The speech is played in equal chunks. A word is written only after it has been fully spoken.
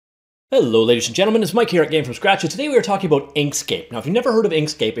Hello ladies and gentlemen, it's Mike here at Game From Scratch, and today we are talking about Inkscape. Now if you've never heard of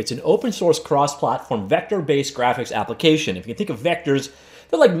Inkscape, it's an open source cross-platform vector-based graphics application. If you can think of vectors,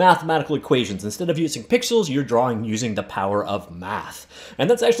 they're like mathematical equations. Instead of using pixels, you're drawing using the power of math. And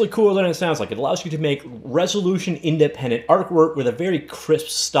that's actually cooler than it sounds like. It allows you to make resolution-independent artwork with a very crisp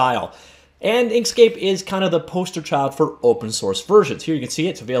style. And Inkscape is kind of the poster child for open source versions. Here you can see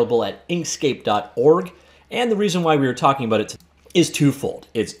it's available at inkscape.org, and the reason why we were talking about it today is twofold.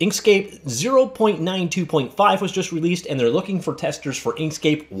 It's Inkscape 0.92.5 was just released, and they're looking for testers for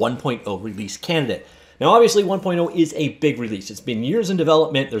Inkscape 1.0 release candidate. Now obviously 1.0 is a big release. It's been years in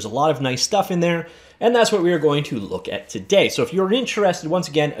development, there's a lot of nice stuff in there, and that's what we are going to look at today. So if you're interested, once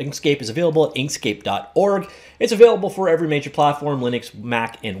again, Inkscape is available at inkscape.org. It's available for every major platform, Linux,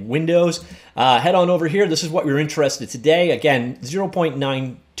 Mac, and Windows. Head on over here. This is what we're interested in today. Again,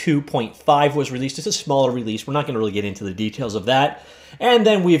 0.92.5 was released. It's a smaller release. We're not going to really get into the details of that. And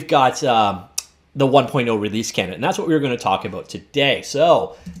then we've got the 1.0 release candidate, and that's what we're going to talk about today.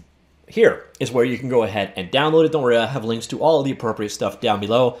 So here is where you can go ahead and download it. Don't worry, I have links to all of the appropriate stuff down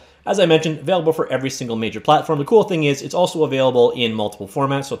below. As I mentioned, available for every single major platform. The cool thing is it's also available in multiple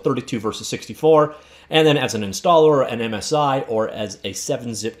formats, so 32 versus 64, and then as an installer, an MSI, or as a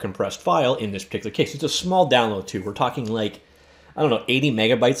 7-zip compressed file in this particular case. It's a small download too. We're talking like, I don't know, 80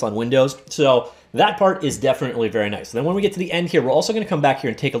 megabytes on Windows. So that part is definitely very nice. And then when we get to the end here, we're also going to come back here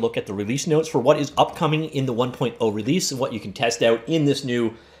and take a look at the release notes for what is upcoming in the 1.0 release and what you can test out in this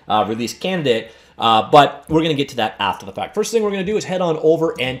new release candidate. But we're going to get to that after the fact. First thing we're going to do is head on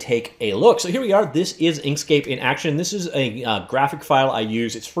over and take a look. So here we are. This is Inkscape in action. This is a graphic file I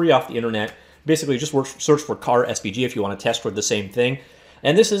use. It's free off the internet. Basically, just search for car SVG if you want to test for the same thing.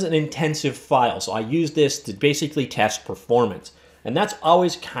 And this is an intensive file. So I use this to basically test performance. And that's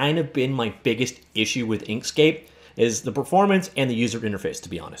always kind of been my biggest issue with Inkscape, is the performance and the user interface, to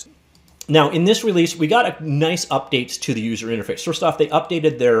be honest. Now, in this release, we got nice updates to the user interface. First off, they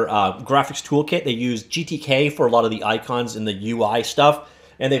updated their graphics toolkit. They used GTK for a lot of the icons and the UI stuff,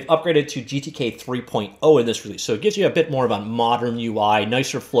 and they've upgraded to GTK 3.0 in this release. So it gives you a bit more of a modern UI,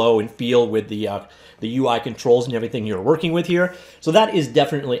 nicer flow and feel with the UI controls and everything you're working with here. So that is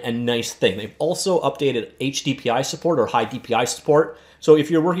definitely a nice thing. They've also updated HDPI support, or high DPI support. So if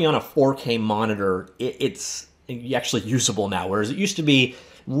you're working on a 4K monitor, it's actually usable now, whereas it used to be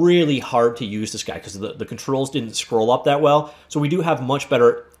really hard to use this guy because the controls didn't scroll up that well. So we do have much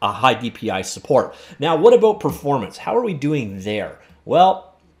better high DPI support. Now, what about performance? How are we doing there? Well,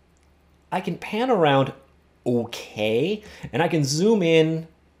 I can pan around okay, and I can zoom in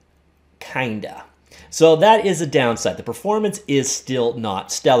kinda. So that is a downside. The performance is still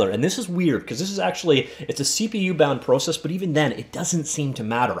not stellar. And this is weird because this is actually, it's a CPU-bound process, but even then, it doesn't seem to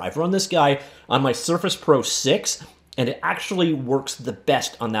matter. I've run this guy on my Surface Pro 6, and it actually works the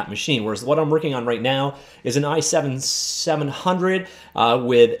best on that machine. Whereas what I'm working on right now is an i7-700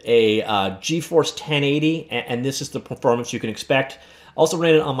 with a GeForce 1080, and this is the performance you can expect. Also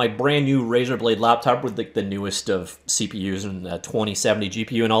ran it on my brand new Razer Blade laptop with the newest of CPUs and 2070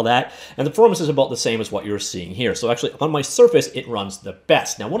 GPU and all that. And the performance is about the same as what you're seeing here. So actually on my Surface, it runs the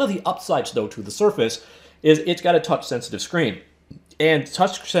best. Now, one of the upsides though to the Surface is it's got a touch-sensitive screen. And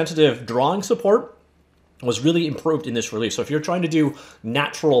touch-sensitive drawing support was really improved in this release. So if you're trying to do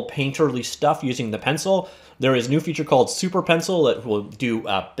natural painterly stuff using the pencil, there is a new feature called Super Pencil that will do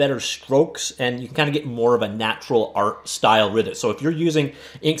better strokes, and you can kind of get more of a natural art style with it. So if you're using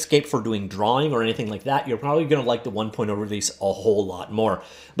Inkscape for doing drawing or anything like that, you're probably going to like the 1.0 release a whole lot more.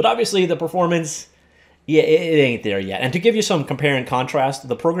 But obviously the performance, yeah, it ain't there yet. And to give you some compare and contrast,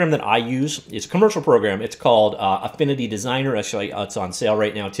 the program that I use is a commercial program. It's called Affinity Designer. Actually, it's on sale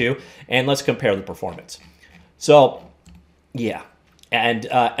right now too. And let's compare the performance. So, yeah. And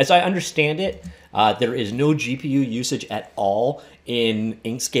as I understand it, there is no GPU usage at all in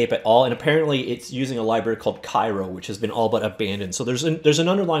Inkscape at all. And apparently it's using a library called Cairo, which has been all but abandoned. So there's an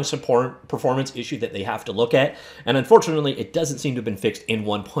underlying performance issue that they have to look at. And unfortunately, it doesn't seem to have been fixed in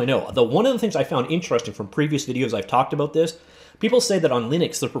 1.0. Though one of the things I found interesting from previous videos I've talked about this, people say that on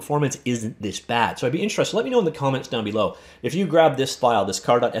Linux, the performance isn't this bad. So I'd be interested. Let me know in the comments down below. If you grab this file, this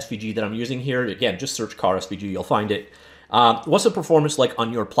car.svg that I'm using here, again, just search car SVG, you'll find it. What's the performance like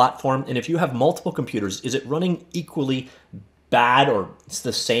on your platform? And if you have multiple computers, is it running equally bad or it's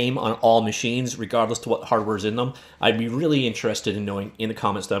the same on all machines, regardless to what hardware is in them, I'd be really interested in knowing in the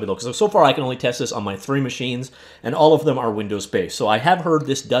comments down below. Because so far I can only test this on my 3 machines, and all of them are Windows-based. So I have heard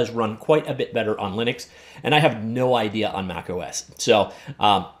this does run quite a bit better on Linux, and I have no idea on Mac OS. So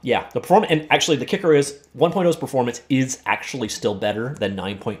yeah, the performance, and actually the kicker is 1.0's performance is actually still better than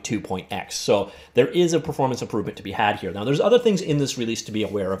 9.2.x. So there is a performance improvement to be had here. Now there's other things in this release to be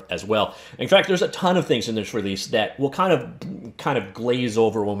aware of as well. In fact, there's a ton of things in this release that will kind of glaze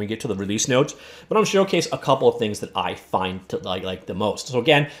over when we get to the release notes, but I'm showcase a couple of things that I find to like the most. So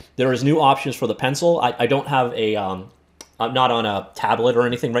again, there is new options for the pencil. I don't have a I'm not on a tablet or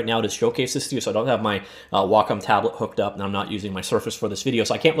anything right now to showcase this to you, so I don't have my Wacom tablet hooked up, and I'm not using my Surface for this video,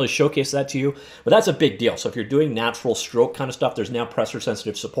 so I can't really showcase that to you, but that's a big deal. So if you're doing natural stroke kind of stuff, there's now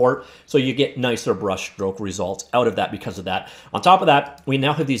pressure-sensitive support, so you get nicer brush stroke results out of that because of that. On top of that, we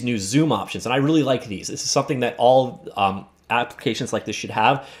now have these new zoom options, and I really like these. This is something that all applications like this should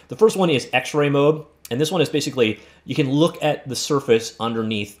have. The first one is X-ray mode, and this one is basically you can look at the surface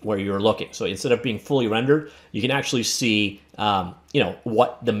underneath where you're looking. So instead of being fully rendered, you can actually see you know,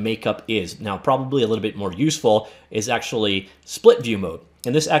 what the makeup is. Now, probably a little bit more useful is actually split view mode,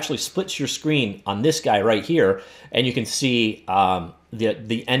 and this actually splits your screen on this guy right here, and you can see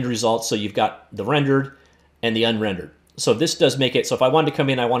the end results. So you've got the rendered and the unrendered. So this does make it so if I wanted to come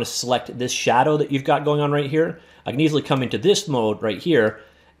in, I want to select this shadow that you've got going on right here, I can easily come into this mode right here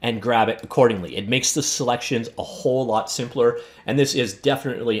and grab it accordingly. It makes the selections a whole lot simpler, and this is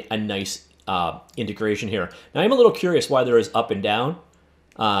definitely a nice integration here. Now, I'm a little curious why there is up and down.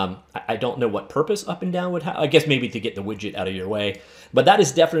 I don't know what purpose up and down would have. I guess maybe to get the widget out of your way, but that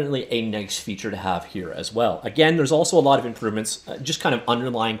is definitely a nice feature to have here as well. Again, there's also a lot of improvements, just kind of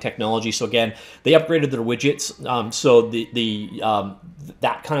underlying technology. So again, they upgraded their widgets, so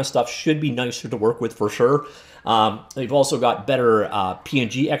that kind of stuff should be nicer to work with for sure. They've also got better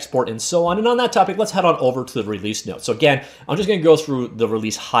PNG export and so on. And on that topic, let's head on over to the release notes. So again, I'm just going to go through the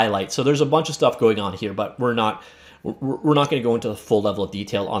release highlights. So there's a bunch of stuff going on here, but we're not going to go into the full level of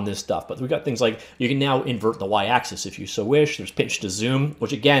detail on this stuff. But we've got things like you can now invert the y-axis if you so wish. There's pinch to zoom,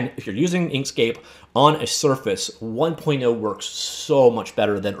 which again, if you're using Inkscape on a Surface, 1.0 works so much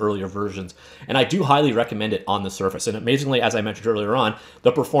better than earlier versions. And I do highly recommend it on the Surface. And amazingly, as I mentioned earlier on,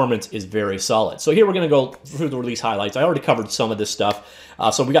 the performance is very solid. So here we're going to go through the release highlights. I already covered some of this stuff.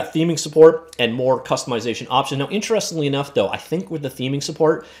 So we got theming support and more customization options. Now, interestingly enough, though, I think with the theming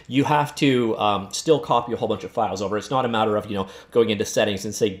support, you have to still copy a whole bunch of files over. It's not a matter of, you know, going into settings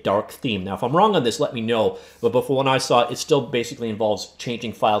and say dark theme. Now, if I'm wrong on this, let me know. But before when I saw it, it still basically involves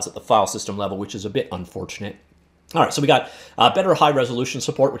changing files at the file system level, which is a bit unfortunate. All right, so we got better high-resolution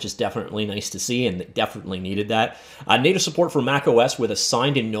support, which is definitely nice to see, and definitely needed that. Native support for Mac OS with a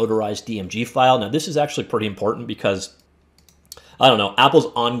signed and notarized DMG file. Now, this is actually pretty important because, I don't know, Apple's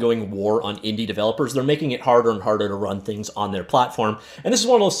ongoing war on indie developers, they're making it harder and harder to run things on their platform. And this is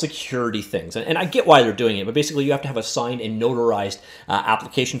one of those security things. And I get why they're doing it, but basically you have to have a signed and notarized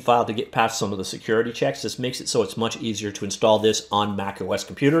application file to get past some of the security checks. This makes it so it's much easier to install this on Mac OS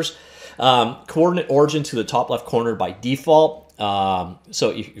computers. Coordinate origin to the top left corner by default.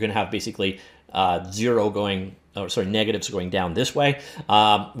 So you're going to have basically negatives going down this way.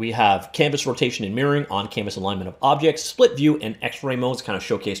 We have canvas rotation and mirroring, on canvas alignment of objects, split view and X-ray modes, kind of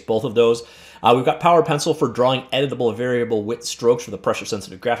showcase both of those. We've got Power Pencil for drawing editable variable width strokes for the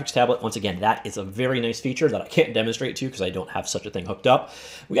pressure-sensitive graphics tablet. Once again, that is a very nice feature that I can't demonstrate to you because I don't have such a thing hooked up.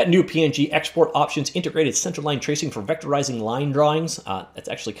 We got new PNG export options, integrated centerline tracing for vectorizing line drawings. That's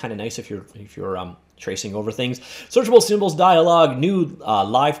actually kind of nice if you're tracing over things. Searchable symbols dialog, new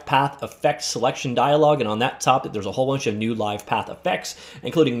live path effect selection dialog, and on that topic, there's a whole bunch of new live path effects,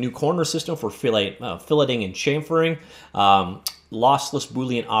 including new corner system for filleting and chamfering, lossless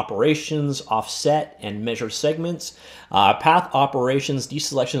Boolean operations, offset and measure segments, path operations,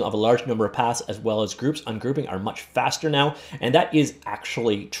 deselection of a large number of paths, as well as groups. Ungrouping are much faster now, and that is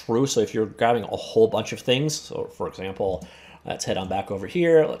actually true. So if you're grabbing a whole bunch of things, so for example, let's head on back over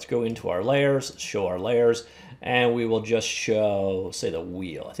here. Let's go into our layers, show our layers, and we will just show, say, the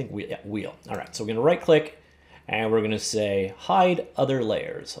wheel. I think wheel. All right, so we're going to right click, and we're going to say hide other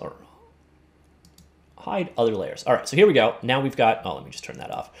layers, or hide other layers. All right, so here we go. Now we've got, oh, let me just turn that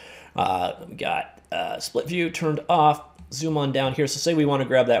off. We got split view turned off. Zoom on down here. So say we want to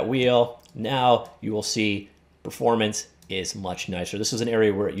grab that wheel. Now you will see performance is much nicer. This is an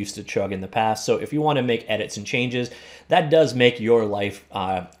area where it used to chug in the past. So if you want to make edits and changes, that does make your life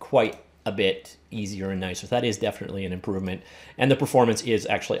quite a bit easier and nicer. That is definitely an improvement. And the performance is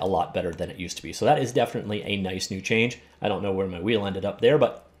actually a lot better than it used to be. So that is definitely a nice new change. I don't know where my wheel ended up there,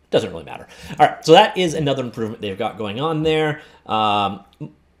 but doesn't really matter. All right, so that is another improvement they've got going on there. All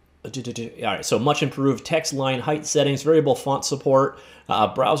right, so much improved text line height settings, variable font support,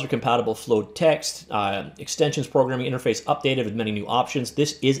 browser compatible flowed text, extensions programming interface updated with many new options.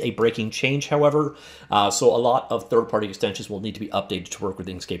 This is a breaking change, however, so a lot of third-party extensions will need to be updated to work with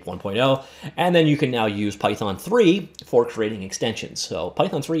Inkscape 1.0, and then you can now use Python 3 for creating extensions. So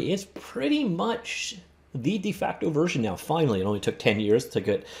Python 3 is pretty much the de facto version now. Finally, it only took 10 years to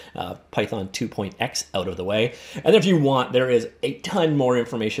get Python 2.x out of the way. And if you want, there is a ton more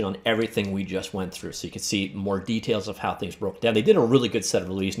information on everything we just went through, so you can see more details of how things broke down. They did a really good set of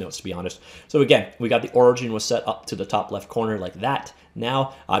release notes, to be honest. So again, we got the origin was set up to the top left corner like that.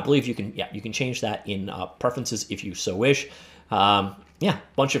 Now, I believe you can change that in preferences if you so wish. Yeah,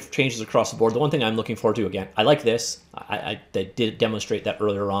 bunch of changes across the board. The one thing I'm looking forward to, again, I like this. I did demonstrate that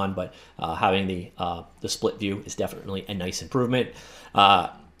earlier on, but having the split view is definitely a nice improvement.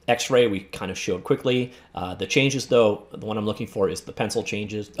 X-ray we kind of showed quickly. The changes, though, the one I'm looking for is the pencil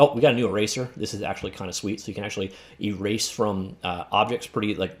changes. Oh, we got a new eraser. This is actually kind of sweet, so you can actually erase from objects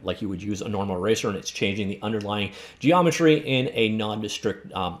pretty like you would use a normal eraser, and it's changing the underlying geometry in a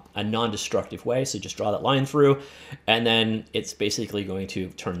non-destructive way. So just draw that line through, and then it's basically going to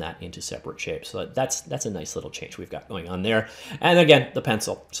turn that into separate shapes. So that's a nice little change we've got going on there. And again, the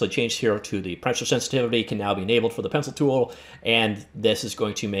pencil. So change here to the pressure sensitivity can now be enabled for the pencil tool, and this is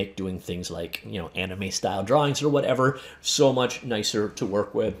going to make doing things like, you know, anime style drawings or whatever so much nicer to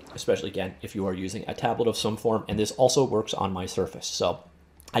work with, especially again if you are using a tablet of some form. And this also works on my Surface, so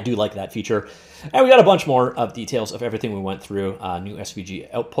I do like that feature. And we got a bunch more of details of everything we went through. New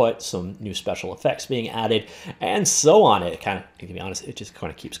SVG output, some new special effects being added, and so on. It kind of, to be honest, it just kind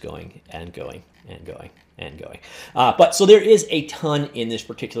of keeps going and going and going and going. But so there is a ton in this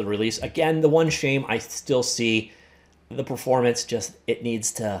particular release. Again, the one shame I still see, the performance, just it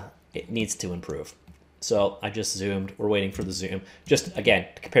needs to improve. So I just zoomed. We're waiting for the zoom. Just again,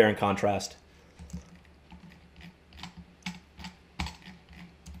 compare and contrast.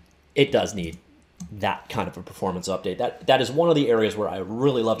 It does need that kind of a performance update. That is one of the areas where I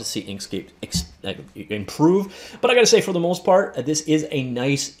really love to see Inkscape improve. But I gotta say, for the most part, this is a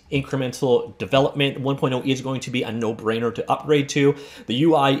nice incremental development. 1.0 is going to be a no-brainer to upgrade to. The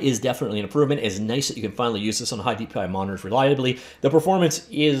UI is definitely an improvement. It's nice that you can finally use this on high DPI monitors reliably. The performance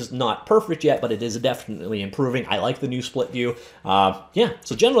is not perfect yet, but it is definitely improving. I like the new split view. Yeah,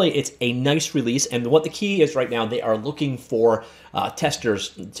 so generally it's a nice release, and what the key is right now, they are looking for testers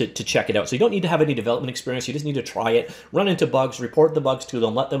to check it out. So you don't need to have any development experience. You just need to try it, run into bugs, report the bugs to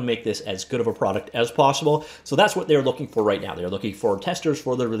them, let them make this as good of a product as possible. So that's what they're looking for right now. They're looking for testers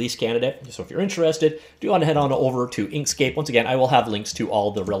for the release candidate. So if you're interested, do want to head on over to Inkscape. Once again, I will have links to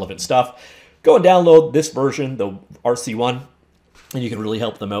all the relevant stuff. Go and download this version, the RC1. And you can really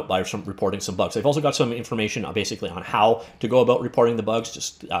help them out by reporting some bugs. They've also got some information basically on how to go about reporting the bugs,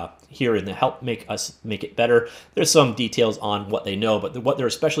 just here in the help make it better. There's some details on what they know, but what they're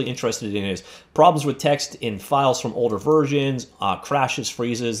especially interested in is problems with text in files from older versions, crashes,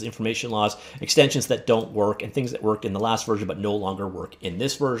 freezes, information loss, extensions that don't work, and things that worked in the last version but no longer work in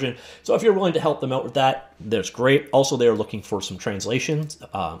this version. So if you're willing to help them out with that, that's great. Also, they're looking for some translations.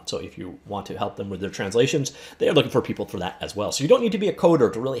 So if you want to help them with their translations, they're looking for people for that as well. So you don't need to be a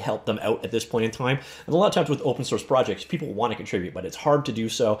coder to really help them out at this point in time. And a lot of times with open source projects, people want to contribute, but it's hard to do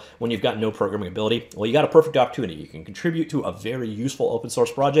so when you've got no programming ability. Well, you got a perfect opportunity. You can contribute to a very useful open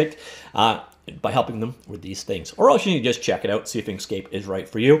source project by helping them with these things. Or else you can just check it out, see if Inkscape is right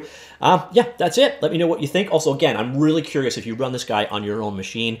for you. Yeah, that's it. Let me know what you think. Also, again, I'm really curious if you run this guy on your own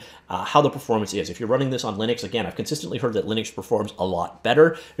machine, how the performance is. If you're running this on Linux, again, I've consistently heard that Linux performs a lot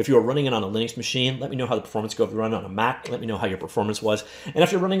better. If you're running it on a Linux machine, let me know how the performance goes. If you're running it on a Mac, let me know how your performance was. And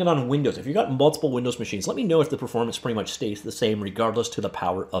if you're running it on Windows, if you've got multiple Windows machines, let me know if the performance pretty much stays the same regardless to the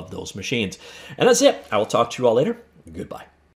power of those machines. And that's it. I will talk to you all later. Goodbye.